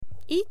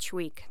Each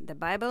week, the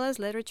Bible as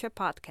Literature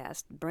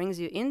podcast brings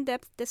you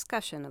in-depth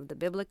discussion of the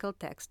biblical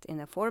text in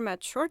a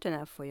format short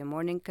enough for your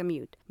morning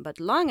commute, but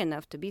long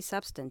enough to be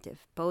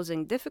substantive,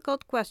 posing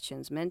difficult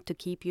questions meant to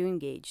keep you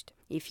engaged.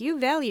 If you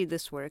value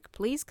this work,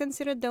 please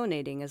consider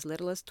donating as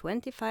little as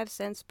 25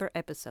 cents per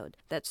episode.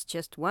 That's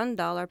just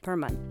 $1 per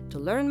month. To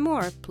learn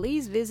more,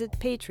 please visit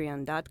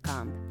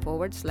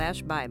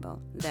patreon.com/Bible.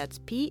 That's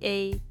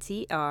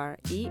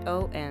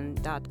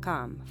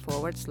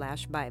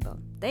patreon.com/Bible.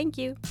 Thank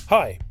you.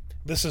 Hi.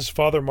 This is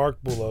Father Marc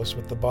Boulos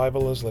with the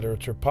Bible as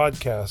Literature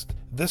podcast.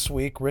 This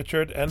week,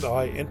 Richard and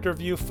I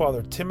interview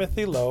Father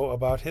Timothy Lowe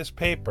about his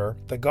paper,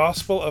 The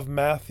Gospel of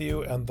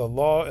Matthew and the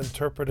Law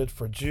Interpreted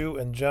for Jew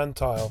and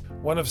Gentile,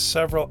 one of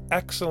several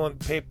excellent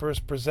papers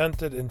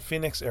presented in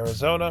Phoenix,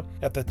 Arizona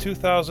at the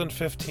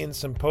 2015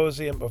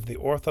 Symposium of the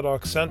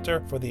Orthodox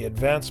Center for the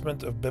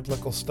Advancement of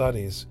Biblical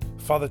Studies.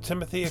 Father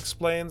Timothy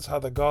explains how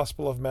the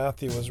Gospel of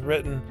Matthew was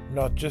written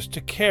not just to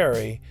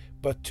carry,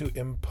 but to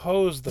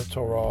impose the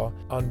Torah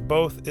on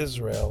both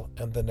Israel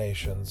and the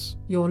nations.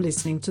 You're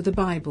listening to the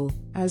Bible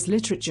as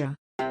Literature.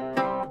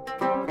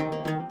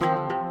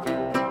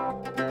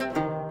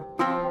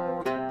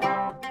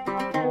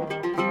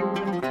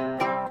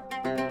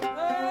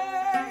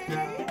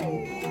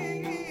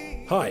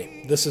 Hi,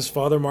 this is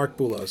Father Marc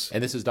Boulos.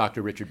 And this is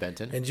Dr. Richard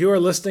Benton. And you are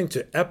listening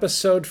to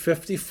episode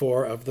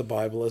 54 of the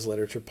Bible as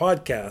Literature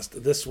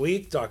podcast. This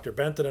week, Dr.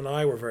 Benton and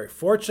I were very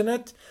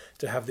fortunate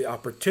to have the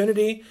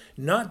opportunity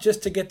not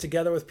just to get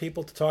together with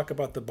people to talk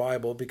about the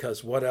Bible,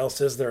 because what else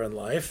is there in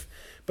life,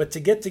 but to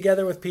get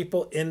together with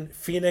people in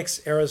Phoenix,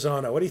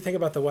 Arizona. What do you think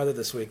about the weather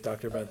this week,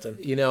 Dr. Benton?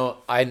 You know,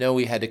 I know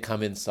we had to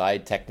come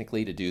inside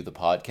technically to do the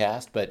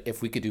podcast, but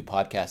if we could do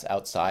podcasts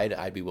outside,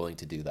 I'd be willing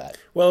to do that.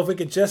 Well, if we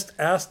could just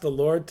ask the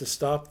Lord to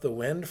stop the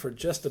wind for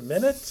just a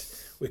minute,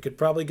 we could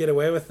probably get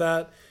away with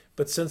that.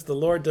 But since the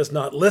Lord does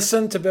not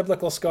listen to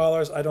biblical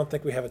scholars, I don't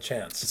think we have a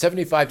chance.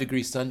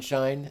 75-degree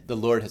sunshine, the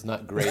Lord has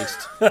not graced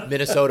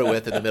Minnesota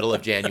with in the middle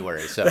of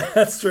January. So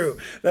That's true.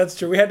 That's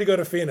true. We had to go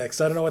to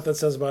Phoenix. I don't know what that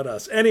says about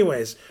us.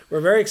 Anyways,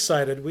 we're very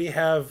excited. We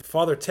have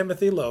Father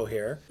Timothy Lowe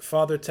here.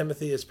 Father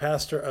Timothy is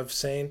pastor of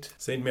St.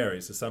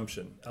 Mary's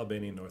Assumption,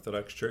 Albanian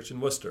Orthodox Church in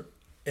Worcester.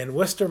 In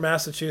Worcester,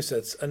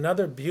 Massachusetts,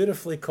 another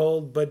beautifully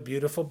cold but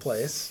beautiful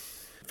place.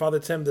 Father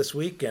Tim, this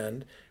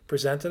weekend,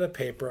 presented a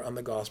paper on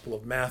the Gospel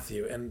of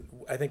Matthew. And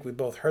I think we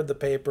both heard the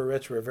paper,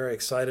 Rich. We're very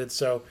excited.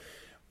 So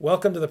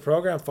welcome to the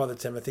program, Father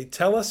Timothy.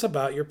 Tell us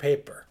about your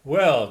paper.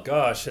 Well,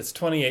 gosh, it's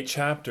 28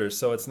 chapters,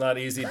 so it's not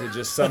easy to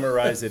just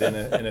summarize it in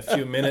a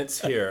few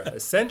minutes here.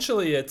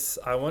 Essentially,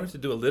 I wanted to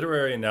do a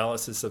literary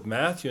analysis of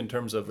Matthew in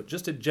terms of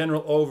just a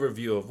general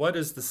overview of what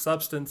is the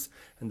substance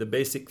and the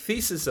basic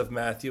thesis of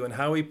Matthew and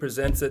how he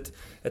presents it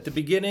at the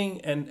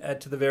beginning and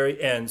to the very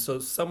end. So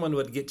someone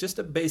would get just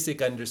a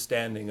basic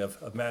understanding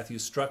of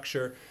Matthew's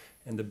structure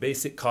and the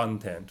basic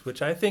content,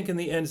 which I think in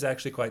the end is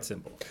actually quite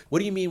simple. what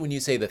do you mean when you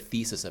say the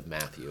thesis of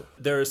Matthew?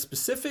 There is a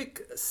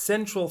specific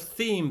central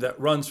theme that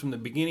runs from the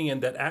beginning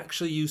and that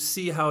actually you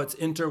see how it's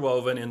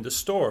interwoven in the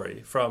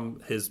story, from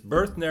his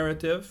birth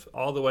narrative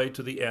all the way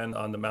to the end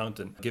on the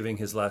mountain, giving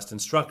his last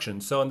instruction.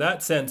 So in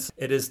that sense,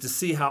 it is to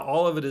see how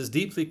all of it is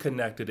deeply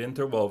connected,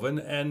 interwoven,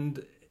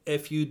 and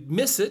if you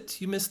miss it,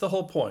 you miss the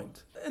whole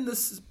point. And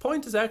this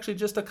point is actually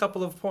just a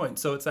couple of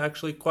points. So it's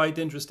actually quite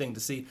interesting to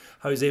see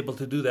how he's able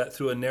to do that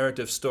through a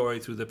narrative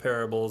story, through the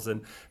parables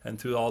and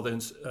through all the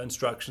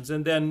instructions.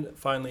 And then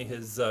finally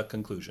his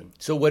conclusion.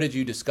 So what did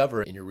you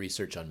discover in your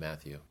research on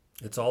Matthew?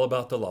 It's all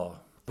about the law.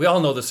 We all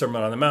know the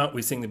Sermon on the Mount.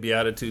 We sing the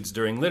Beatitudes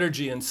during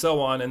liturgy and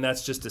so on. And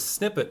that's just a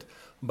snippet.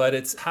 But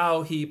it's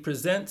how he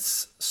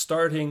presents,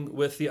 starting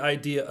with the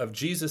idea of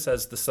Jesus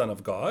as the Son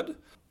of God.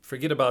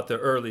 Forget about the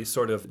early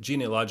sort of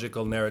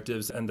genealogical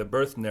narratives and the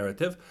birth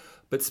narrative.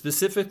 But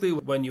specifically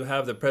when you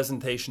have the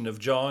presentation of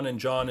John, and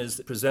John is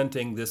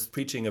presenting this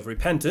preaching of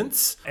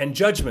repentance, and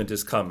judgment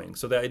is coming.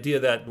 So the idea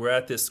that we're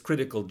at this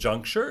critical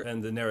juncture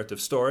in the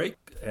narrative story.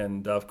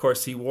 And of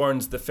course, he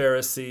warns the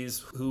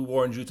Pharisees, who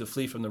warned you to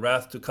flee from the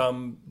wrath to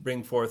come,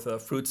 bring forth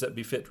fruits that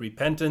befit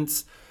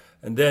repentance.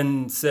 And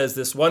then says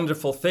this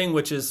wonderful thing,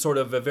 which is sort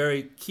of a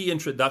very key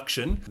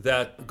introduction,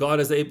 that God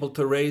is able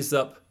to raise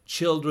up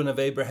children of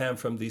Abraham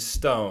from these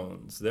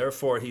stones.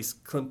 Therefore, he's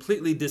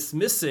completely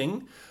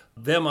dismissing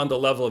them on the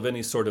level of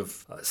any sort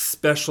of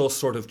special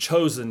sort of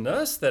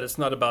chosenness, that it's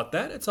not about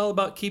that. It's all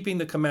about keeping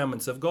the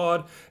commandments of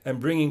God and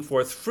bringing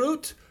forth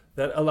fruit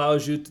that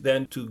allows you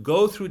then to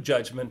go through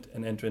judgment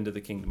and enter into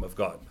the kingdom of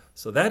God.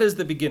 So that is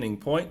the beginning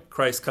point.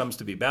 Christ comes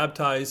to be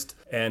baptized.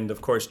 And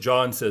of course,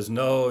 John says,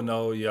 no,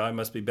 I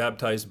must be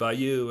baptized by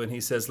you. And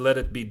he says, let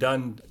it be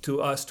done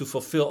to us to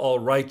fulfill all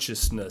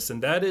righteousness.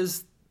 And that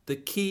is the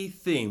key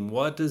theme.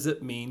 What does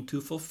it mean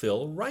to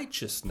fulfill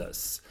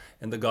righteousness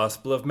in the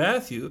Gospel of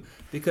Matthew?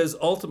 Because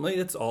ultimately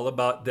it's all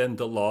about then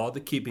the law, the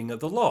keeping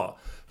of the law.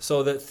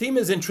 So the theme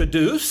is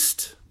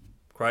introduced.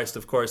 Christ,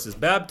 of course, is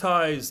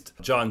baptized.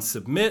 John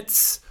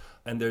submits.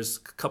 And there's a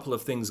couple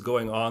of things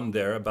going on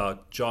there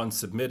about John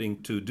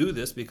submitting to do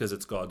this because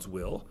it's God's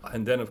will.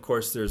 And then, of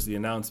course, there's the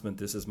announcement,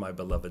 this is my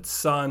beloved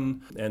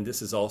son, and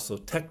this is also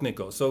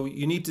technical. So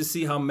you need to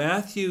see how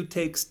Matthew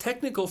takes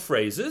technical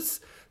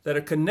phrases that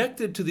are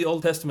connected to the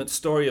Old Testament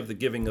story of the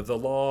giving of the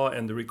law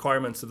and the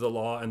requirements of the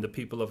law and the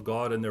people of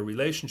God and their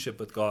relationship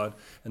with God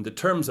and the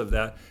terms of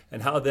that,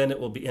 and how then it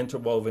will be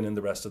interwoven in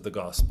the rest of the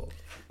gospel.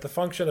 The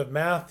function of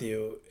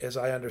Matthew, as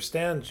I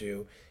understand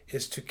you,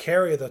 is to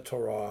carry the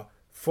Torah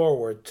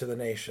forward to the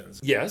nations.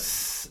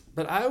 Yes,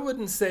 but I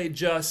wouldn't say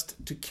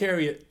just to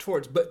carry it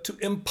towards, but to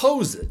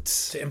impose it.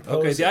 To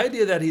impose it. The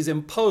idea that he's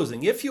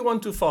imposing. If you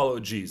want to follow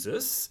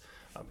Jesus,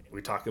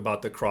 we talk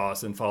about the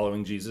cross and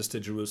following Jesus to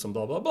Jerusalem,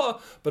 blah, blah, blah.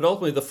 But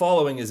ultimately, the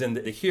following is in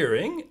the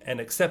hearing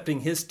and accepting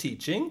his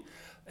teaching.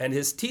 And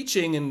his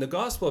teaching in the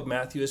Gospel of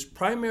Matthew is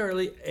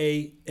primarily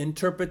a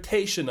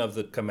interpretation of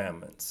the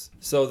commandments.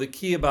 So the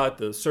key about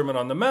the Sermon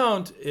on the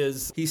Mount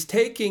is he's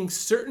taking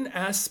certain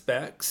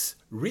aspects,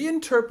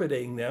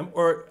 reinterpreting them,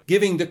 or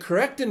giving the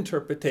correct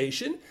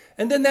interpretation,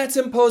 and then that's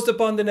imposed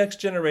upon the next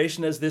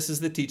generation as this is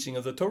the teaching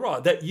of the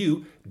Torah, that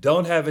you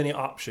don't have any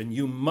option.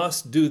 You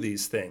must do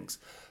these things.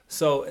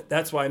 So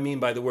that's what I mean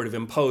by the word of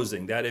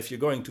imposing, that if you're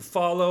going to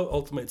follow,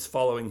 ultimately it's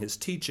following his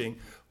teaching,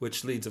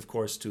 which leads, of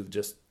course, to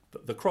just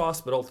the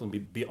cross, but ultimately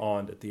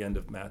beyond at the end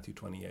of Matthew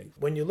 28.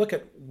 When you look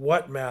at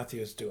what Matthew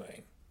is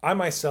doing, I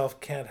myself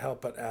can't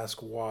help but ask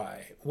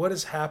why. What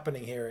is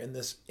happening here in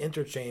this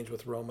interchange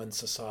with Roman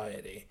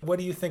society? What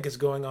do you think is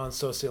going on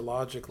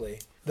sociologically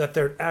that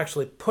they're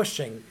actually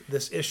pushing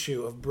this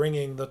issue of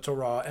bringing the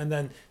Torah and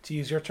then, to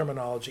use your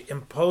terminology,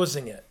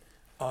 imposing it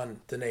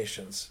on the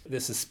nations?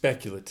 This is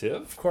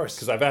speculative. Of course.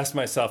 Because I've asked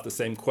myself the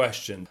same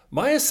question.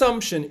 My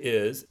assumption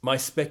is, my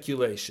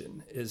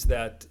speculation is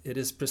that it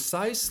is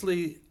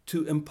precisely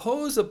to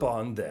impose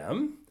upon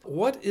them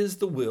what is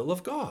the will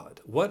of God?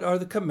 What are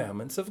the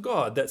commandments of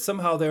God? That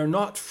somehow they're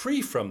not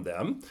free from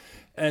them.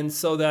 And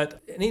so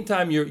that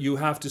anytime you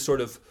have to sort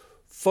of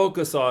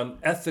focus on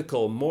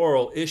ethical,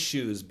 moral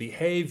issues,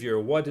 behavior,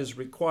 what is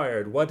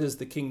required, what is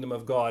the kingdom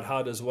of God,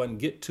 how does one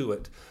get to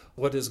it,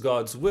 what is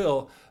God's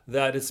will,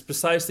 that it's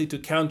precisely to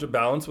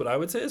counterbalance what I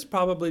would say is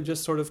probably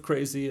just sort of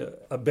crazy,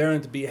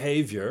 aberrant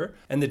behavior.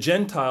 And the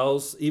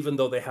Gentiles, even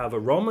though they have a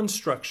Roman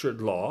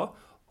structured law,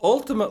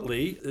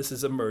 ultimately this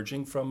is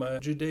emerging from a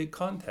Judaic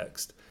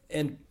context.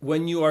 And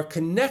when you are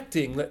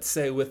connecting, let's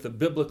say, with the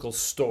biblical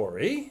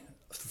story,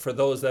 for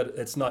those that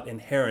it's not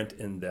inherent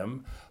in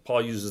them,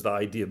 Paul uses the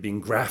idea of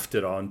being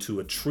grafted onto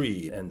a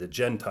tree, and the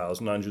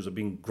Gentiles, non-Jews, are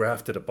being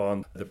grafted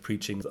upon the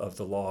preaching of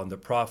the law and the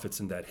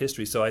prophets in that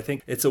history. So I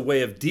think it's a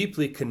way of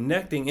deeply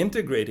connecting,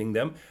 integrating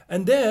them,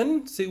 and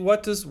then see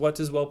what is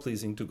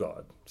well-pleasing to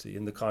God, see,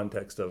 in the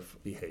context of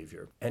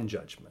behavior and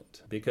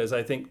judgment. Because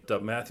I think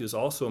that Matthew is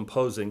also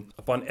imposing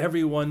upon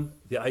everyone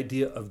the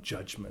idea of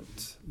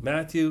judgment.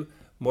 Matthew,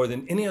 more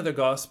than any other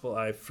gospel,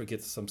 I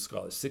forget some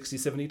scholars, 60,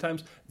 70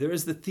 times, there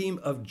is the theme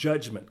of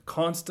judgment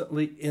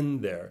constantly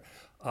in there.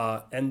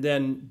 And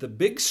then the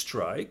big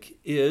strike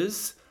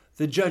is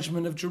the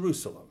judgment of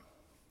Jerusalem,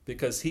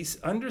 because he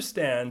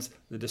understands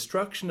the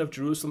destruction of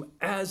Jerusalem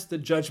as the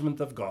judgment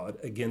of God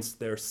against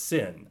their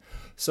sin.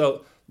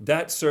 So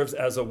that serves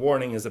as a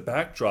warning, as a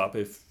backdrop,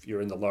 if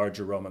you're in the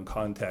larger Roman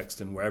context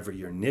and wherever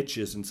your niche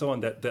is and so on,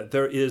 that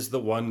there is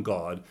the one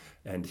God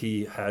and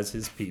he has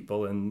his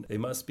people and they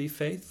must be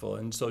faithful.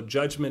 And so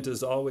judgment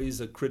is always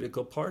a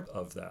critical part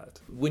of that.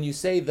 When you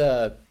say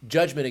the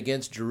judgment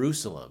against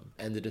Jerusalem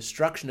and the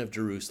destruction of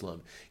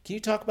Jerusalem, can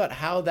you talk about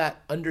how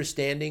that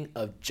understanding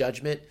of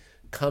judgment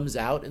comes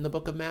out in the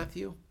book of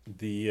Matthew?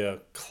 The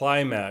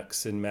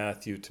climax in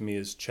Matthew to me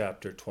is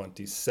chapter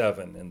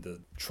 27 and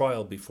the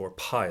trial before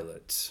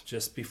Pilate.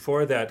 Just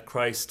before that,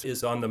 Christ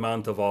is on the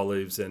Mount of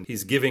Olives and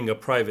he's giving a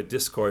private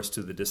discourse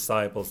to the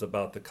disciples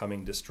about the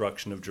coming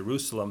destruction of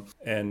Jerusalem.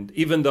 And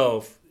even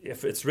though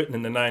if it's written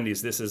in the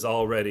 90s, this is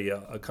already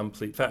a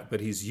complete fact,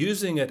 but he's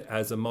using it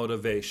as a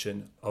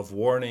motivation of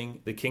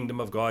warning. The kingdom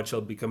of God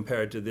shall be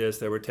compared to this.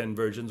 There were 10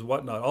 virgins,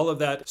 whatnot. All of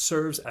that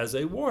serves as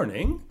a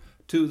warning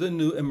to the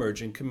new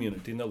emerging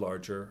community in the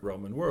larger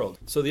Roman world.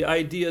 So the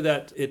idea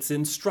that it's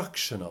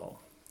instructional,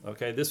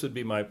 okay, this would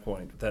be my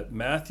point, that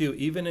Matthew,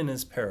 even in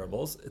his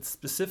parables, it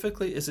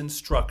specifically is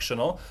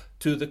instructional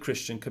to the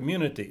Christian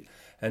community.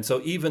 And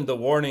so even the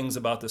warnings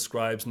about the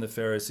scribes and the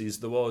Pharisees,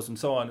 the woes and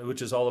so on,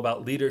 which is all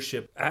about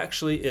leadership,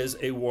 actually is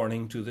a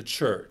warning to the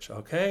church,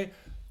 okay?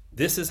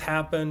 This has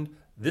happened,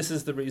 this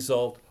is the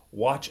result,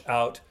 watch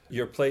out,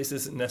 your place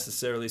isn't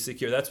necessarily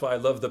secure. That's why I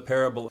love the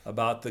parable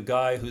about the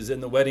guy who's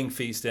in the wedding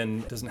feast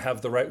and doesn't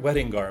have the right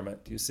wedding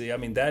garment. You see, I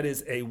mean, that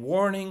is a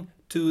warning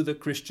to the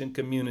Christian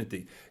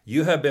community.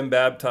 You have been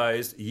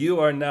baptized,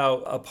 you are now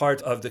a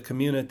part of the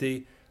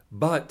community,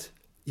 but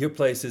your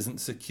place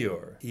isn't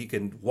secure. He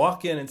can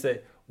walk in and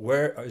say,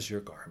 where is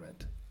your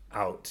garment?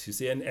 out, you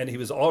see, and he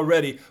was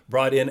already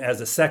brought in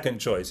as a second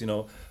choice.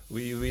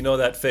 We know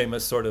that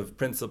famous sort of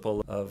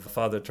principle of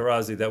Father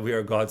Tarazi that we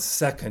are God's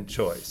second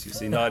choice, you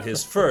see, not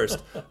his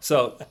first.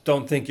 So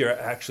don't think you're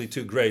actually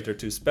too great or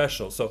too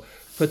special. So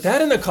put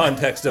that in the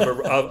context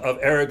of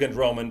arrogant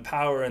Roman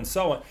power and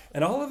so on.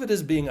 And all of it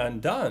is being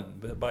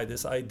undone by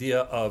this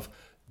idea of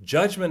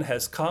judgment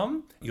has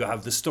come. You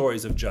have the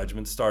stories of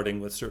judgment, starting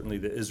with certainly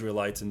the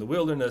Israelites in the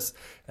wilderness,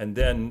 and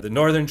then the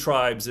northern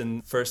tribes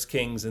in 1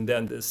 Kings, and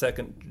then the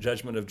second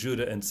judgment of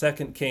Judah in 2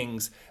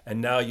 Kings,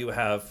 and now you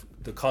have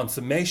the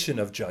consummation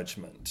of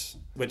judgment,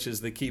 which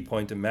is the key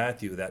point in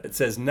Matthew, that it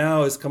says,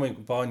 now is coming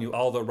upon you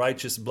all the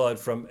righteous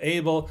blood from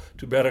Abel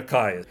to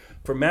Berechiah.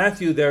 For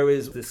Matthew, there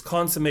is this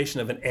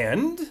consummation of an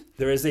end.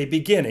 There is a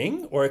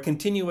beginning or a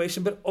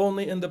continuation, but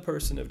only in the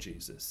person of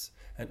Jesus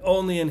and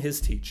only in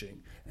his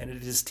teaching. And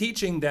it is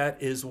teaching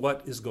that is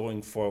what is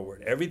going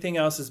forward. Everything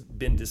else has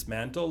been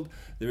dismantled.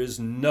 There is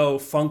no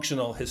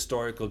functional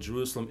historical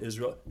Jerusalem,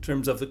 Israel, in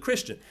terms of the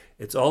Christian.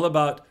 It's all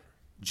about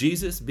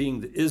Jesus being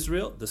the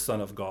Israel, the Son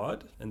of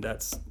God. And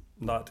that's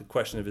not a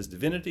question of his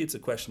divinity. It's a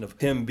question of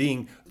him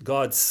being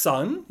God's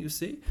son, you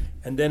see.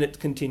 And then it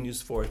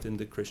continues forth in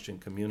the Christian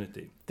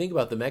community. Think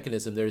about the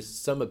mechanism. There's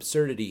some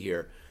absurdity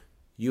here.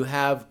 You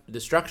have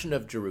destruction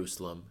of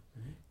Jerusalem,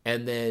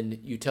 and then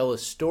you tell a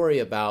story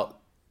about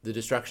the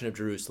destruction of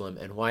Jerusalem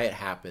and why it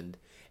happened.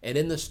 And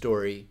in the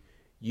story,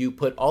 you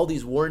put all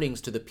these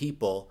warnings to the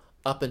people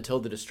up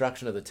until the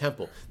destruction of the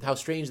temple. How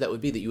strange that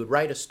would be, that you would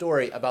write a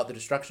story about the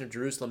destruction of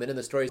Jerusalem, and in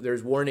the story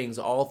there's warnings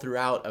all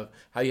throughout of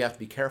how you have to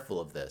be careful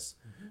of this.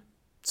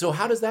 So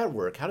how does that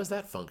work? How does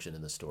that function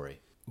in the story?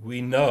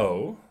 We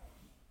know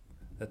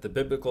that the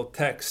biblical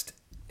text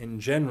in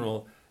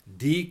general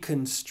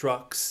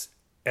deconstructs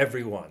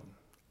everyone.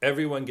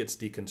 Everyone gets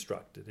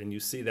deconstructed, and you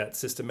see that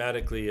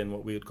systematically in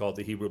what we would call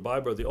the Hebrew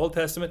Bible or the Old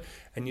Testament,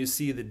 and you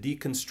see the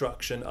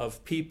deconstruction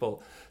of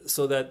people,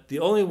 so that the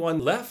only one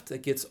left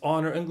that gets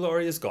honor and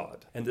glory is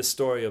God. And the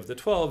story of the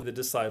 12, the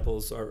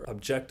disciples, are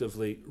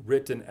objectively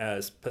written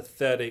as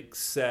pathetic,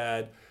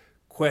 sad,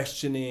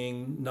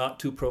 questioning,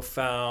 not too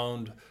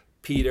profound.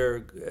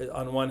 Peter,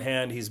 on one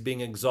hand, he's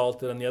being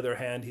exalted. On the other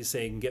hand, he's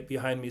saying, get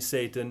behind me,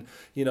 Satan.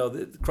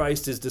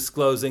 Christ is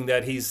disclosing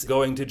that he's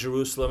going to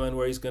Jerusalem and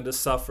where he's going to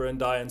suffer and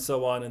die and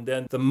so on. And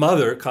then the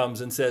mother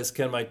comes and says,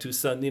 can my two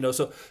sons,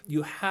 so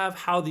you have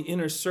how the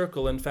inner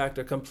circle, in fact,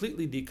 are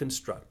completely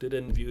deconstructed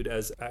and viewed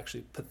as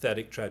actually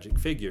pathetic, tragic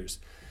figures.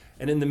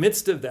 And in the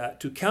midst of that,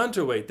 to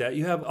counterweight that,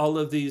 you have all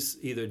of these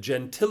either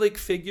gentilic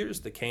figures,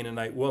 the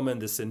Canaanite woman,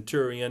 the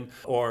centurion,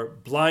 or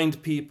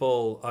blind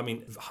people,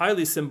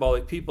 highly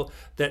symbolic people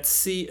that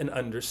see and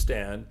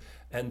understand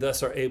and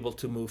thus are able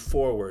to move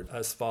forward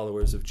as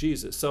followers of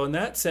Jesus. So in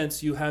that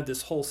sense, you have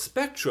this whole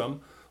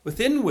spectrum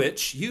within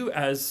which you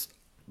as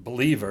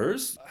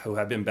believers who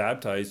have been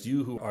baptized,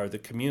 you who are the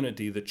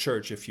community, the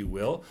church, if you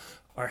will,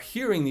 are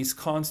hearing these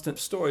constant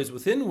stories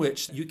within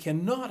which you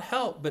cannot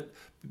help but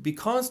be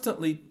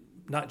constantly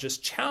not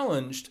just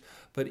challenged,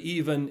 but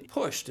even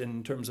pushed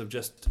in terms of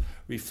just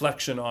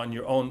reflection on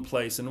your own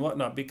place and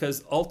whatnot,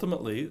 because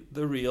ultimately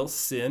the real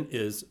sin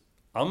is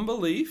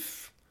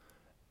unbelief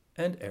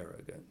and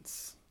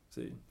arrogance.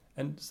 See?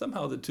 And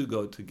somehow the two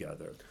go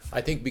together. I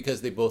think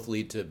because they both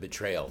lead to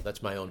betrayal.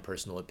 That's my own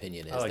personal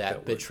opinion, is like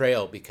that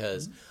betrayal,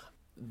 because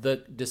the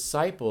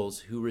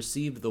disciples who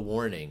received the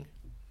warning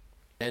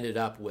ended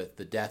up with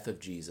the death of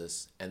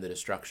Jesus and the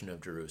destruction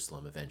of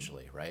Jerusalem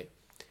eventually, right?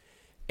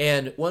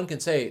 And one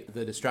can say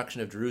the destruction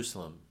of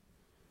Jerusalem,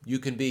 you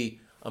can be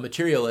a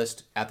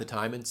materialist at the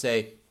time and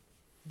say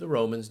the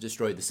Romans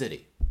destroyed the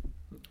city.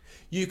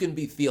 You can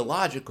be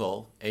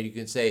theological and you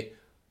can say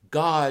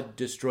God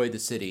destroyed the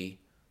city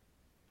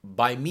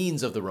by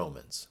means of the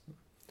Romans.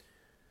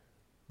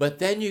 But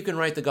then you can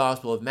write the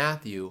Gospel of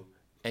Matthew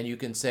and you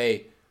can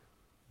say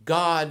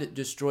God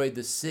destroyed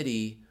the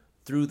city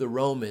through the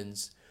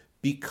Romans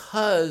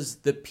because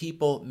the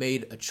people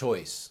made a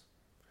choice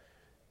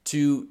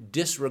to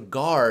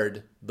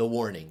disregard the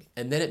warning.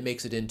 And then it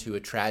makes it into a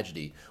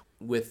tragedy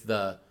with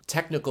the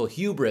technical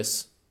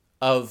hubris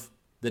of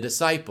the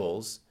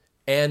disciples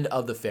and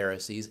of the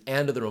Pharisees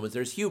and of the Romans.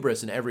 There's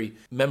hubris in every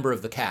member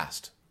of the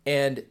cast.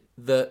 And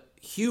the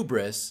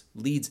hubris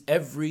leads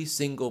every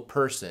single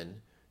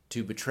person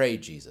to betray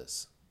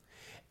Jesus.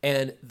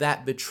 And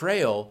that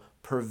betrayal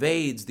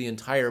pervades the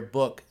entire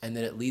book, and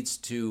then it leads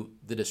to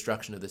the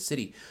destruction of the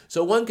city.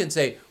 So one can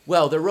say,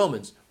 well, they're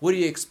Romans. What do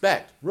you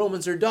expect?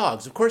 Romans are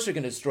dogs. Of course they're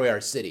going to destroy our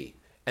city.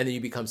 And then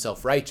you become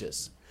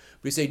self-righteous.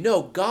 We say,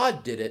 no,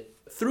 God did it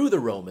through the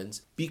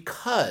Romans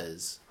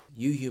because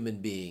you human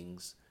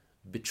beings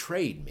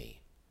betrayed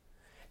me.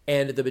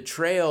 And the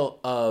betrayal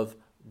of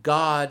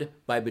God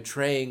by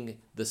betraying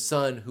the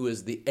Son who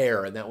is the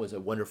heir, and that was a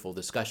wonderful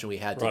discussion we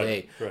had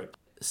today. Right.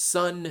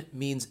 Son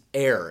means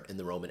heir in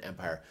the Roman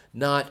Empire,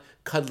 not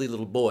cuddly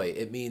little boy.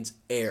 It means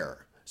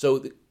heir.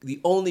 So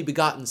the only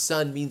begotten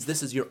Son means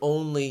this is your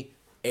only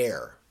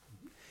heir.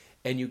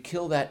 And you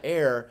kill that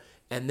heir,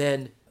 and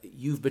then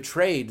you've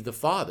betrayed the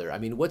Father. I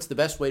mean, what's the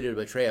best way to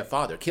betray a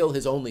father? Kill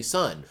his only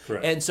son.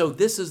 Correct. And so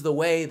this is the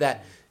way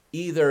that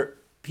either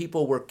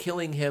people were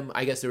killing him.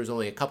 I guess there was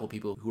only a couple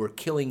people who were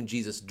killing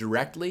Jesus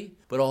directly,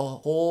 but a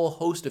whole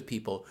host of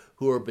people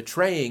who were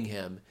betraying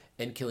him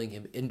and killing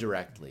him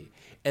indirectly.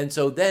 And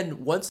so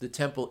then once the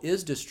temple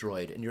is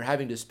destroyed and you're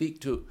having to speak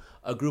to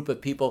a group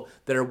of people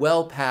that are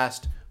well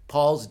past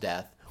Paul's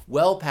death,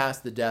 well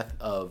past the death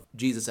of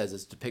Jesus as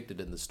it's depicted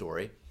in the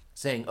story,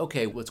 saying,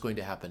 okay, what's going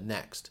to happen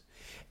next?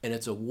 And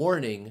it's a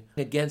warning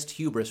against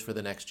hubris for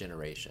the next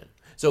generation.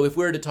 So if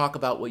we were to talk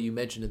about what you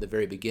mentioned in the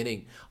very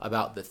beginning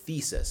about the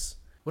thesis,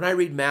 when I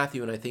read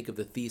Matthew and I think of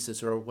the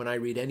thesis, or when I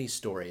read any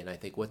story and I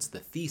think, what's the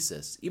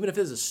thesis? Even if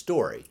it's a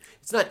story,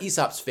 it's not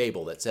Aesop's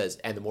fable that says,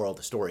 and the moral of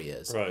the story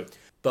is. Right.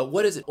 But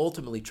what is it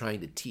ultimately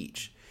trying to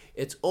teach?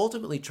 It's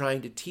ultimately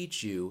trying to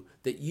teach you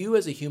that you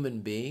as a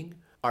human being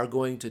are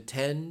going to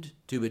tend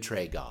to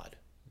betray God.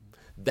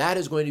 That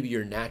is going to be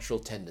your natural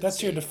tendency.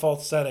 That's your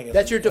default setting.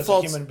 That's your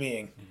default as a human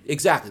being.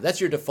 Exactly.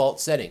 That's your default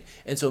setting.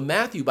 And so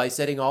Matthew, by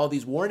setting all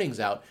these warnings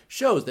out,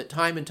 shows that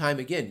time and time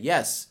again,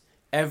 yes,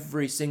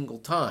 every single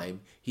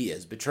time he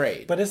is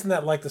betrayed. But isn't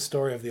that like the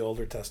story of the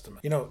Older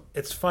Testament? You know,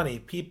 it's funny.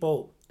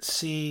 People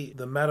see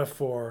the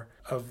metaphor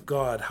of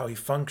God, how he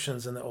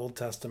functions in the Old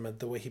Testament,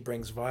 the way he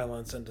brings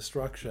violence and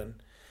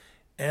destruction.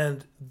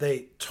 And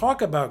they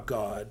talk about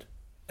God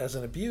as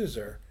an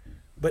abuser,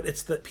 but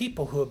it's the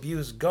people who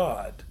abuse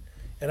God.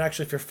 And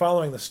actually, if you're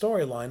following the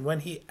storyline,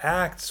 when he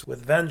acts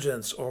with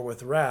vengeance or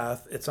with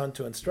wrath, it's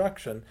unto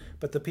instruction.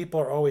 But the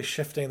people are always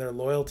shifting their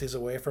loyalties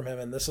away from him.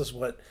 And this is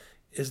what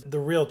is the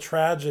real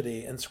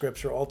tragedy in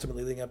Scripture,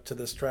 ultimately leading up to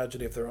this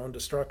tragedy of their own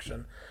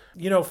destruction.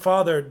 You know,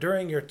 Father,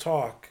 during your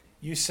talk,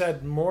 you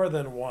said more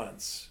than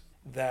once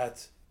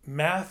that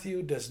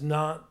Matthew does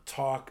not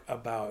talk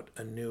about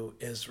a new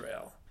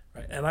Israel.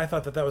 Right. And I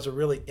thought that that was a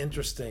really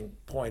interesting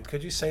point.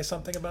 Could you say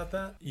something about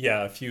that?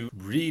 Yeah, if you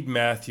read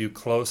Matthew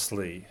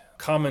closely,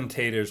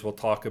 commentators will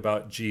talk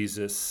about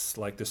Jesus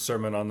like the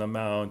Sermon on the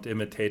Mount,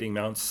 imitating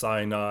Mount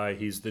Sinai.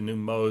 He's the new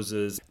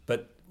Moses.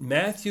 But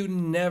Matthew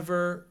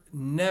never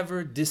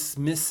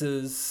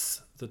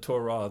dismisses the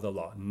Torah, the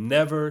law.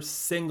 Never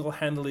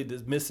single-handedly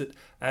dismiss it,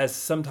 as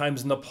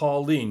sometimes in the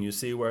Pauline, you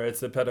see, where it's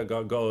the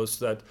pedagogos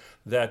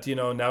that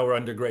now we're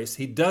under grace.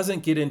 He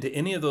doesn't get into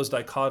any of those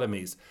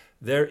dichotomies.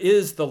 There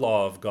is the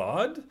law of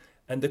God,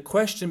 and the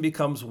question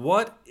becomes,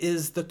 what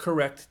is the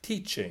correct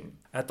teaching?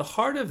 At the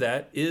heart of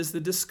that is the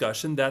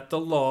discussion that the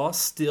law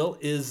still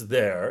is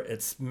there.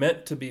 It's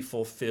meant to be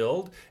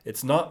fulfilled.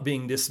 It's not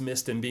being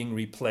dismissed and being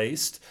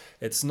replaced.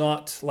 It's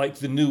not like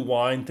the new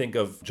wine. Think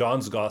of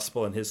John's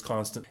gospel and his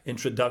constant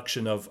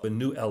introduction of a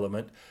new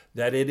element,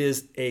 that it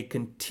is a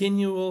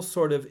continual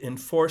sort of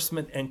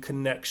enforcement and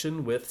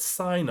connection with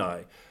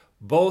Sinai,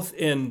 both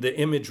in the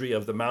imagery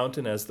of the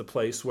mountain as the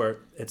place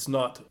where it's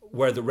not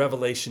where the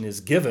revelation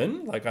is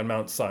given, like on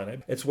Mount Sinai.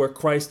 It's where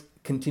Christ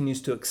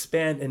continues to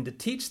expand and to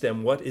teach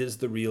them what is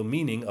the real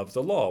meaning of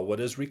the law, what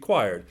is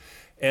required.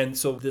 And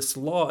so this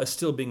law is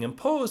still being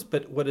imposed,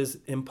 but what is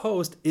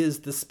imposed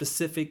is the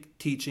specific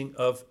teaching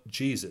of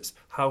Jesus,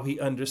 how he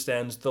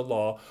understands the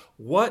law.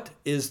 What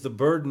is the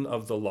burden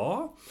of the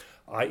law,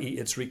 i.e.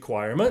 its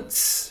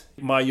requirements?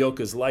 My yoke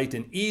is light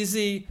and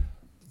easy.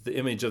 The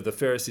image of the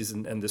Pharisees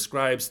and the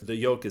scribes, the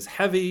yoke is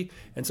heavy.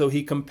 And so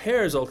he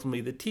compares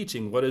ultimately the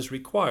teaching, what is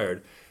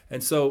required.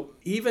 And so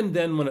even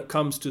then when it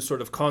comes to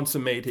sort of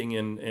consummating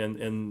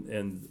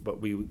in what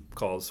we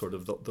call sort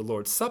of the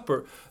Lord's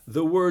Supper,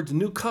 the word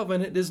new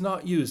covenant is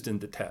not used in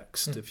the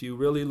text, if you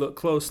really look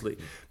closely.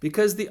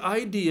 Because the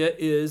idea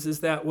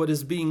is that what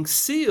is being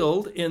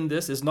sealed in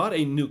this is not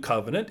a new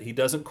covenant. He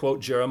doesn't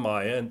quote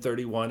Jeremiah and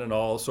 31 and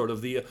all sort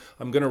of the,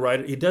 I'm going to write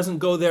it. He doesn't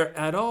go there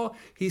at all.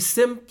 He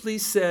simply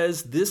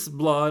says this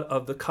blood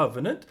of the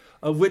covenant,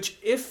 of which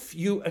if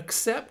you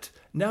accept,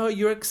 now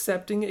you're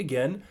accepting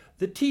again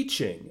the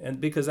teaching, and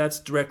because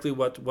that's directly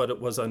what it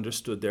was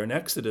understood there in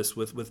Exodus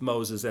with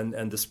Moses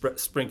and the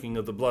sprinkling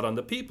of the blood on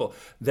the people,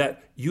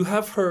 that you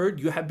have heard,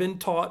 you have been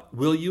taught,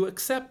 will you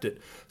accept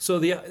it? So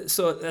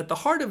at the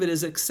heart of it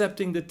is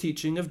accepting the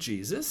teaching of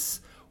Jesus.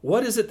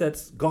 What is it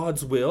that's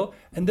God's will?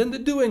 And then the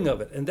doing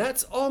of it. And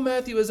that's all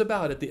Matthew is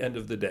about at the end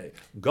of the day.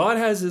 God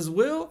has his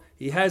will,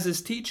 he has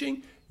his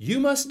teaching, you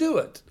must do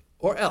it.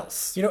 Or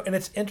else. You know, and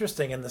it's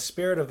interesting, in the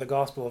spirit of the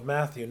Gospel of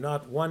Matthew,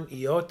 not one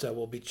iota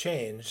will be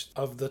changed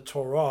of the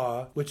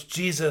Torah, which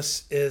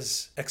Jesus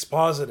is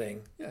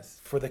expositing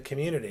for the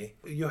community.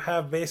 You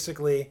have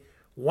basically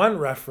one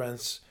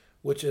reference,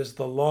 which is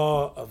the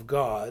law of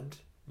God,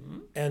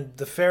 and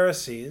the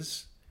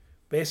Pharisees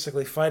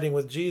basically fighting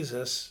with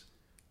Jesus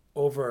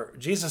over,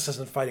 Jesus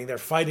isn't fighting, they're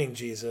fighting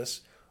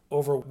Jesus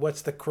over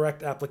what's the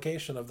correct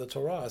application of the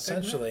Torah,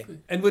 essentially. Exactly.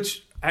 And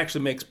which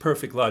actually makes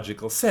perfect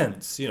logical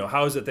sense. You know,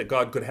 how is it that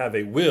God could have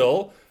a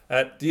will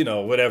at,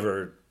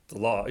 whatever the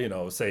law,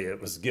 say it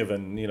was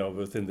given,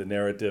 within the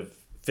narrative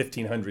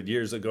 1,500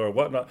 years ago or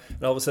whatnot,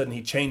 and all of a sudden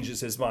he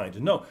changes his mind.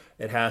 No,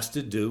 it has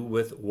to do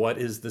with what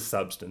is the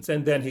substance.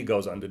 And then he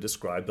goes on to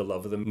describe the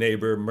love of the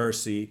neighbor,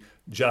 mercy,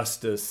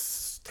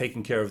 justice,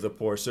 taking care of the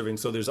poor, serving.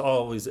 So there's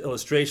always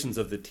illustrations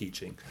of the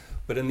teaching.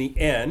 But in the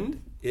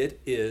end,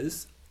 it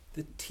is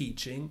the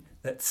teaching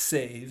that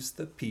saves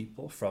the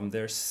people from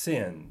their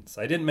sins.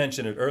 I didn't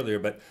mention it earlier,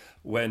 but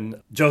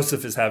when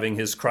Joseph is having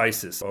his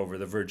crisis over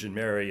the Virgin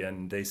Mary,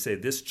 and they say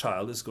this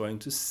child is going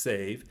to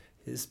save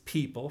his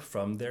people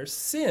from their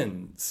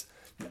sins.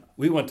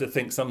 We want to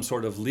think some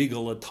sort of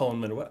legal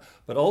atonement,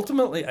 but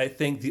ultimately I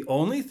think the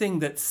only thing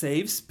that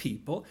saves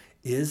people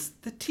is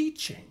the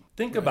teaching.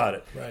 Think about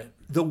it. Right.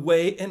 The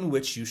way in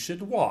which you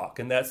should walk.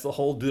 And that's the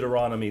whole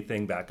Deuteronomy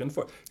thing back and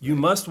forth. You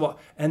must walk.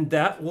 And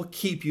that will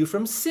keep you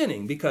from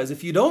sinning. Because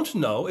if you don't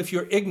know, if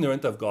you're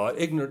ignorant of God,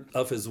 ignorant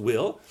of his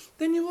will,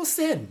 then you will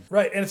sin.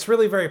 Right. And it's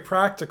really very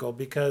practical,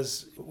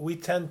 because we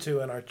tend to,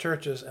 in our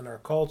churches and our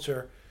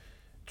culture,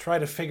 try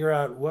to figure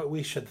out what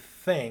we should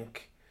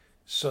think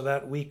so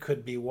that we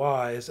could be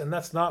wise. And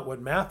that's not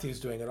what Matthew's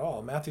doing at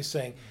all. Matthew's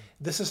saying,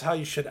 this is how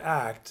you should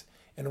act.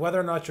 And whether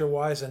or not you're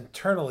wise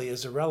internally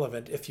is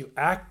irrelevant. If you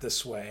act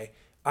this way,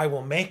 I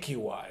will make you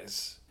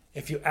wise.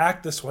 If you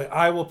act this way,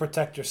 I will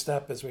protect your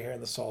step, as we hear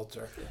in the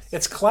Psalter. Yes.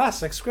 It's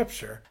classic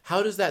scripture.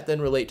 How does that then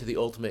relate to the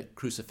ultimate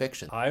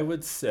crucifixion? I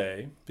would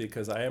say,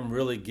 because I am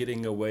really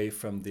getting away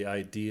from the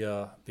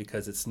idea,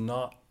 because it's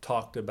not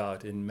talked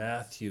about in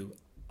Matthew,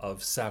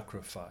 of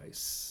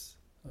sacrifice.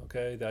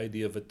 Okay, the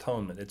idea of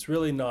atonement. It's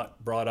really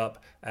not brought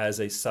up as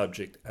a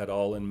subject at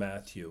all in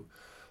Matthew.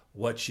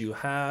 What you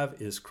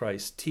have is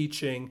Christ's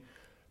teaching,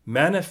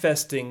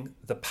 manifesting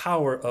the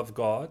power of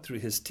God through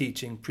his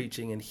teaching,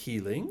 preaching, and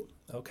healing.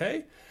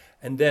 Okay?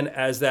 And then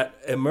as that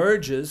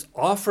emerges,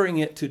 offering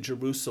it to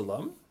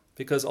Jerusalem,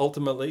 because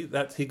ultimately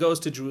that he goes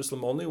to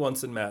Jerusalem only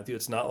once in Matthew.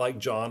 It's not like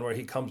John where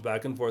he comes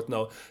back and forth.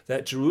 No,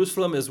 that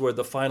Jerusalem is where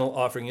the final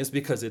offering is,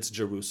 because it's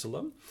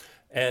Jerusalem.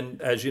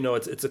 And as you know,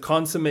 it's a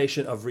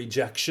consummation of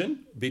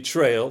rejection,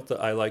 betrayal.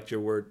 I liked your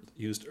word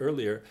used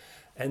earlier.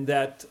 And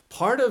that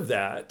part of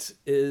that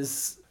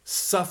is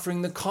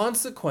suffering the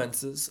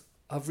consequences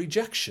of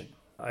rejection.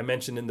 I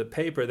mentioned in the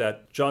paper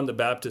that John the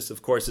Baptist,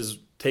 of course, is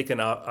taken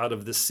out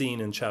of the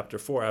scene in chapter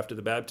 4 after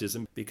the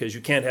baptism, because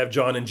you can't have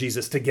John and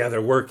Jesus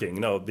together working.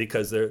 No,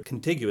 because they're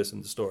contiguous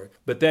in the story.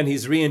 But then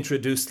he's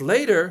reintroduced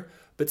later,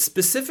 but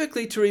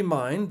specifically to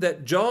remind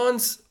that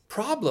John's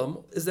problem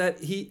is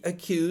that he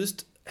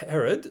accused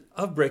Herod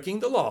of breaking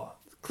the law.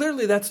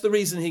 Clearly, that's the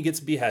reason he gets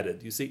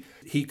beheaded. You see,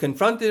 he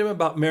confronted him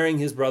about marrying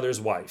his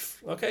brother's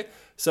wife. Okay,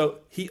 so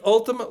he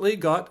ultimately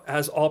got,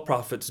 as all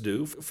prophets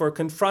do, for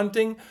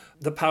confronting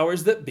the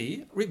powers that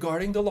be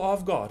regarding the law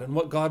of God and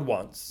what God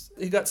wants.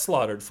 He got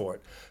slaughtered for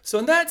it. So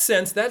in that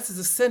sense, that's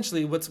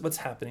essentially what's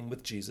happening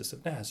with Jesus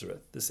of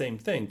Nazareth. The same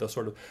thing, the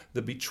sort of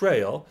the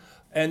betrayal.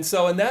 And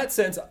so in that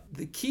sense,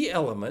 the key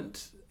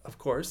element, of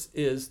course,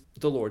 is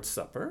the Lord's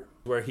Supper,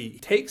 where he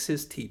takes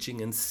his teaching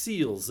and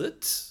seals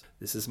it.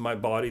 This is my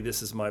body,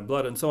 this is my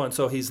blood, and so on.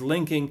 So he's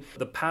linking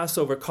the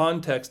Passover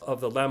context of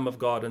the Lamb of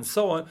God and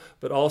so on,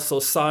 but also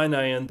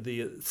Sinai and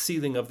the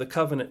sealing of the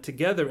covenant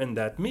together in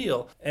that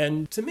meal.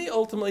 And to me,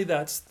 ultimately,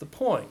 that's the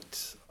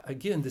point.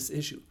 Again, this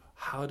issue,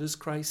 how does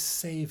Christ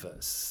save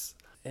us?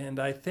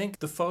 And I think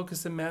the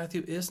focus in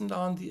Matthew isn't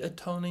on the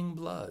atoning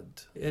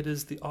blood. It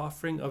is the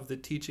offering of the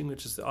teaching,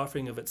 which is the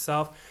offering of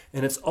itself.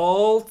 And it's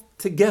all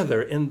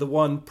together in the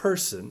one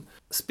person,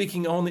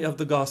 speaking only of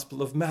the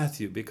Gospel of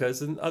Matthew,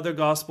 because in other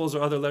Gospels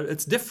or other letters,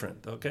 it's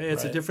different, okay?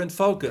 It's a different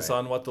focus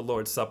on what the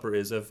Lord's Supper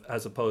is,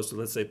 as opposed to,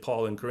 let's say,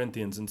 Paul in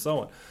Corinthians and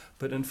so on.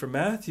 But for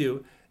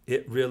Matthew,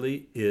 it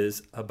really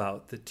is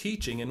about the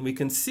teaching. And we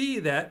can see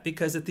that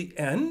because at the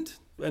end,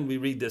 when we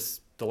read this,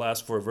 the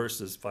last 5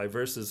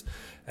 verses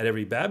at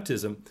every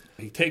baptism,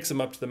 he takes them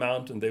up to the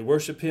mountain, they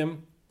worship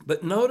him.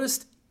 But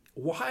notice,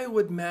 why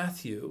would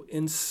Matthew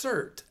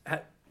insert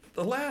at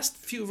the last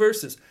few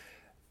verses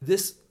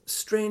this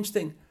strange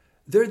thing?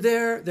 They're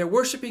there, they're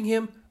worshiping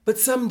him, but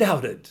some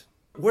doubted.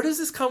 Where does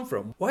this come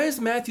from? Why is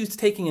Matthew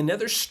taking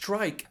another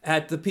strike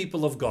at the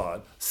people of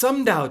God?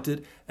 Some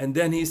doubted, and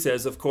then he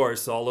says, of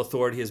course, all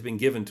authority has been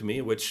given to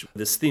me, which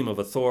this theme of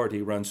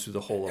authority runs through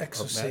the whole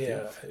of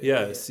Matthew.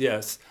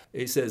 Yes.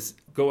 He says,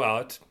 go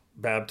out,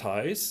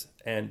 baptize,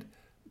 and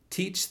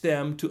teach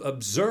them to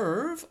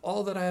observe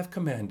all that I have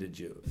commanded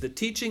you. The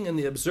teaching and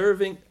the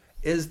observing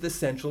is the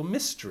central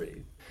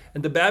mystery.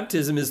 And the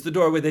baptism is the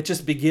doorway that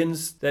just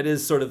begins, that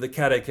is sort of the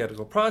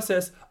catechetical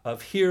process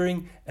of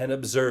hearing and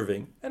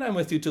observing. And I'm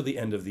with you till the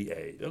end of the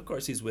age. Of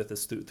course, he's with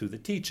us through the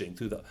teaching,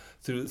 through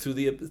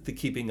the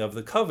keeping of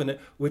the covenant,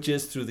 which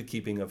is through the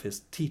keeping of his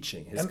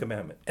teaching, his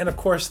commandment. And of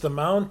course, the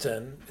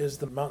mountain is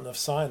the mountain of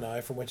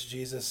Sinai, from which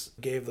Jesus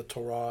gave the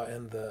Torah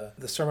and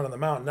the Sermon on the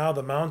Mount. Now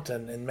the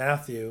mountain in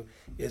Matthew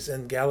is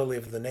in Galilee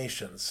of the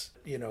nations.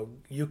 You know,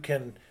 you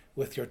can,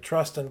 with your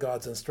trust in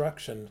God's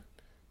instruction,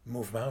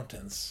 move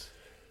mountains.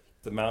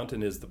 The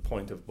mountain is the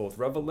point of both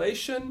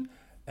revelation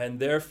and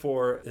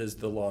therefore is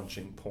the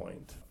launching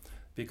point,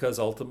 because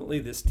ultimately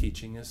this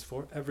teaching is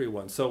for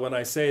everyone. So when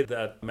I say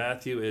that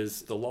Matthew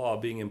is the law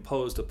being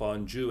imposed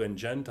upon Jew and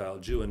Gentile,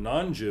 Jew and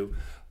non-Jew,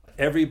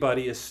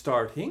 everybody is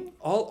starting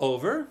all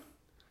over.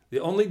 The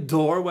only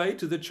doorway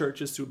to the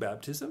church is through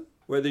baptism.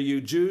 Whether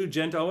you Jew,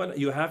 Gentile,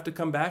 you have to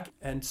come back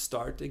and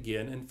start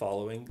again in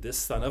following this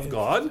Son of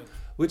God,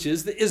 which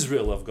is the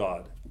Israel of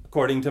God.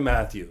 according to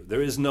Matthew.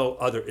 There is no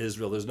other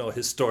Israel. There's no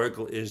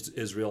historical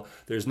Israel.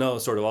 There's no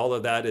sort of, all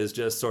of that is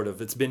just sort of,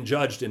 it's been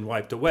judged and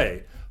wiped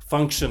away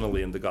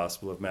functionally in the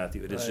Gospel of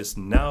Matthew. It is just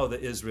now the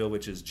Israel,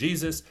 which is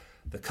Jesus,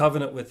 the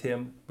covenant with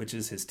him, which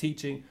is his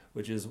teaching,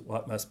 which is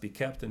what must be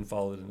kept and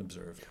followed and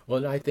observed. Well,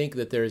 and I think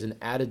that there is an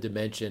added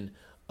dimension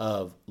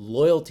of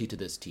loyalty to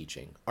this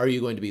teaching. Are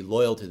you going to be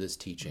loyal to this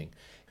teaching?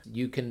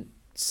 You can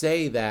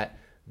say that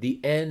the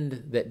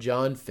end that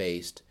John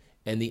faced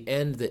and the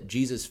end that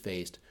Jesus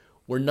faced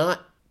were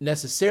not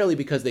necessarily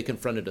because they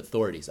confronted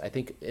authorities. I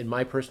think, in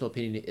my personal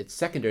opinion, it's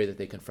secondary that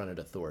they confronted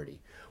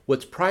authority.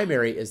 What's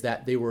primary is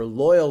that they were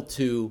loyal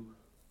to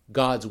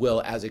God's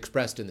will as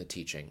expressed in the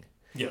teaching.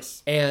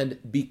 Yes. And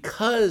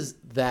because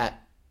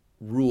that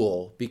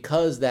rule,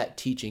 because that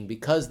teaching,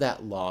 because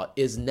that law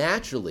is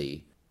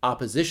naturally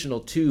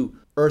oppositional to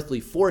earthly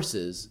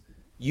forces,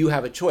 you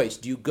have a choice.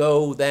 Do you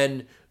go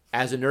then,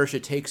 as inertia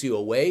takes you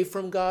away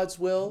from God's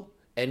will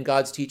and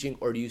God's teaching,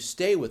 or do you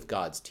stay with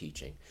God's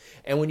teaching?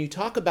 And when you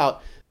talk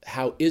about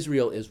how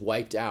Israel is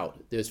wiped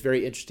out, it's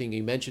very interesting.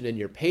 You mentioned in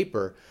your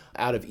paper,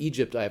 out of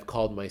Egypt I have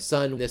called my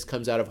son. This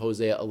comes out of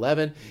Hosea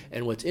 11.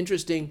 And what's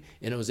interesting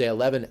in Hosea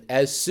 11,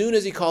 as soon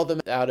as he called them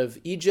out of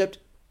Egypt,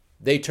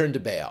 they turned to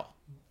Baal.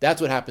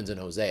 That's what happens in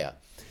Hosea.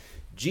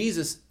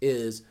 Jesus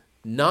is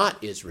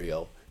not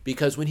Israel,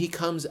 because when he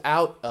comes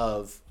out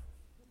of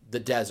the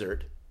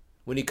desert,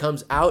 when he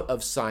comes out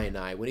of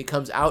Sinai, when he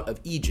comes out of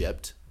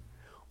Egypt,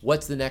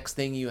 what's the next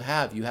thing you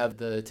have? You have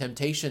the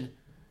temptation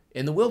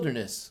in the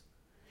wilderness,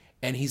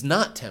 and he's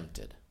not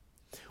tempted.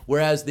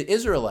 Whereas the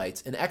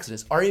Israelites in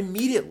Exodus are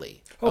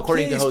immediately,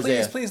 according to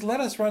Hosea. Please let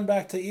us run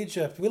back to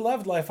Egypt. We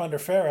loved life under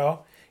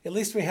Pharaoh. At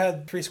least we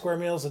had 3 square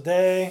meals a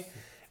day.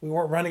 We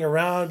weren't running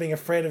around being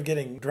afraid of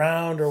getting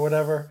drowned or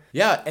whatever.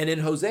 Yeah, and in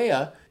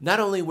Hosea, not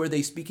only were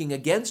they speaking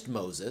against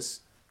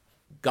Moses,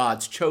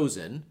 God's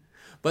chosen,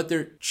 but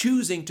they're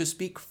choosing to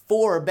speak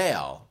for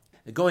Baal,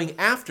 going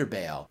after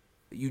Baal.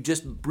 You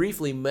just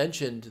briefly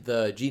mentioned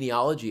the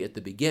genealogy at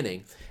the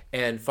beginning,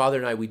 and Father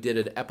and I, we did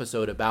an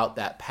episode about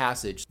that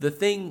passage. The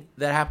thing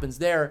that happens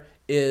there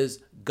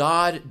is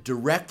God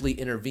directly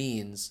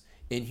intervenes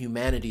in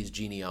humanity's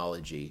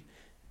genealogy.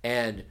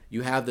 And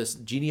you have this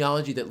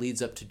genealogy that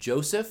leads up to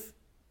Joseph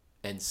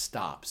and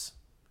stops.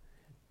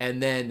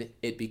 And then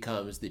it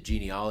becomes the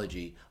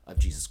genealogy of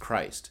Jesus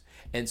Christ.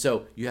 And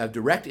so you have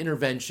direct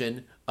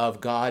intervention of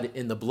God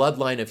in the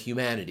bloodline of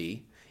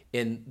humanity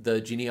in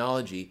the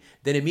genealogy.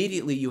 Then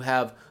immediately you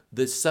have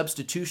the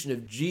substitution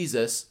of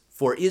Jesus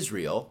for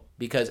Israel,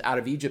 because out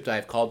of Egypt I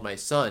have called my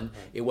son.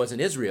 It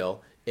wasn't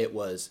Israel, it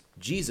was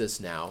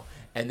Jesus now.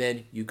 And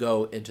then you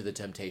go into the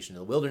temptation in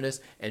the wilderness,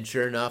 and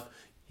sure enough,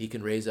 he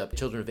can raise up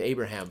children of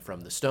Abraham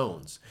from the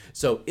stones.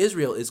 So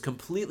Israel is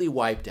completely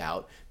wiped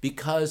out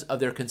because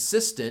of their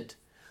consistent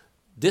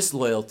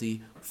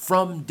disloyalty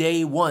from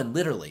day one,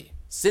 literally.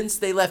 Since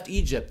they left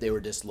Egypt, they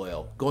were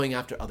disloyal, going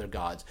after other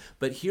gods.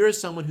 But here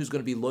is someone who's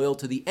going to be loyal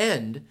to the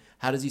end.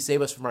 How does he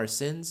save us from our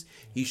sins?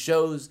 He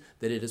shows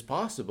that it is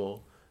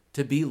possible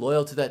to be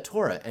loyal to that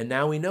Torah. And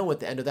now we know what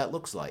the end of that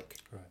looks like.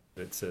 Right.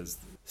 It says,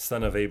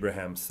 son of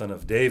Abraham, son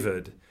of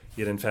David,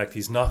 yet in fact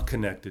he's not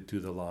connected to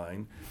the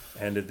line.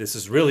 And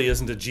this really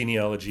isn't a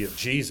genealogy of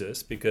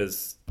Jesus,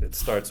 because it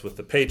starts with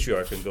the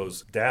patriarch and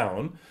goes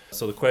down.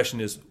 So the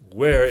question is,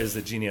 where is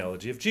the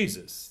genealogy of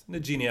Jesus? And the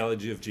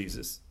genealogy of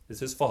Jesus is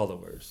his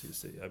followers, you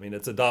see. I mean,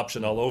 it's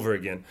adoption all over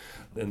again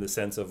in the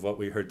sense of what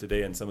we heard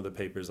today in some of the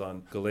papers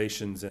on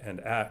Galatians and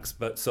Acts.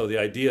 But so the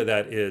idea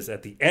that is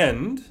at the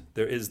end,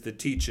 there is the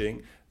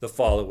teaching, the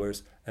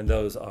followers, and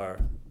those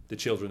are the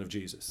children of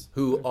Jesus.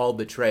 Who all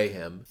betray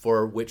him,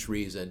 for which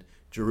reason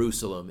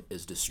Jerusalem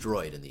is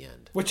destroyed in the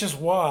end. Which is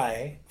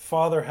why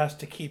Father has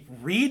to keep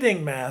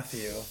reading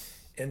Matthew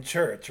in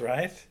church,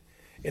 right?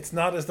 It's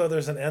not as though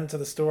there's an end to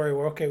the story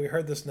where, okay, we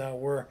heard this now,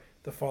 we're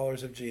the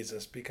followers of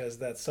Jesus, because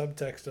that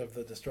subtext of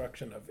the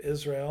destruction of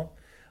Israel,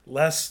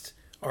 lest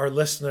our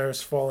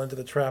listeners fall into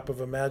the trap of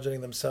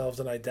imagining themselves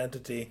an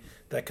identity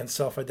that can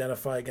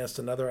self-identify against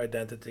another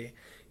identity.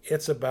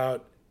 It's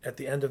about, at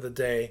the end of the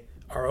day,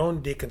 our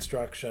own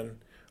deconstruction,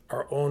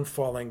 our own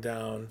falling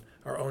down,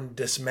 our own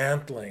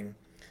dismantling,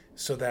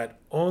 so that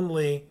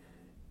only,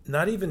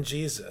 not even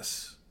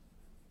Jesus,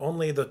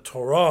 only the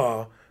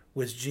Torah,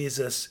 which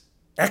Jesus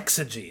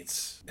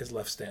exegetes, is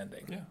left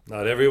standing. Yeah.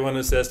 Not everyone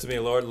who says to me,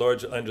 Lord,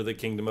 Lord, enter the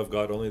kingdom of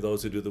God, only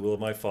those who do the will of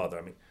my Father.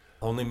 I mean,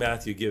 only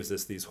Matthew gives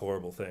us these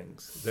horrible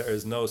things. There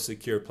is no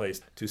secure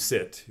place to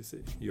sit. You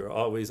see, you're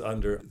always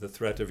under the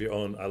threat of your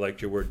own, I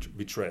like your word,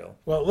 betrayal.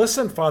 Well,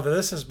 listen, Father,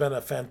 this has been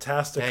a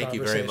fantastic conversation.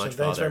 Thank you very much,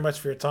 Thanks Father. very much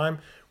for your time.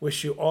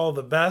 Wish you all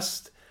the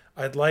best.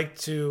 I'd like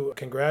to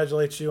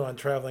congratulate you on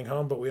traveling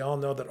home, but we all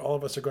know that all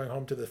of us are going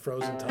home to the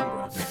frozen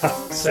tundra.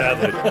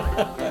 Sadly.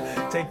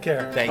 Take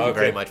care. Thank you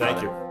very much, Thank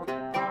Father. you.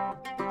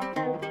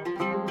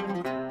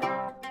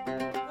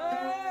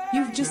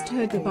 You've just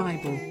heard the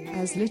Bible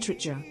as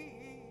literature.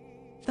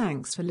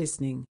 Thanks for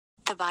listening.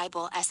 The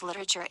Bible as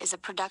Literature is a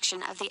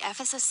production of the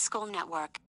Ephesus School Network.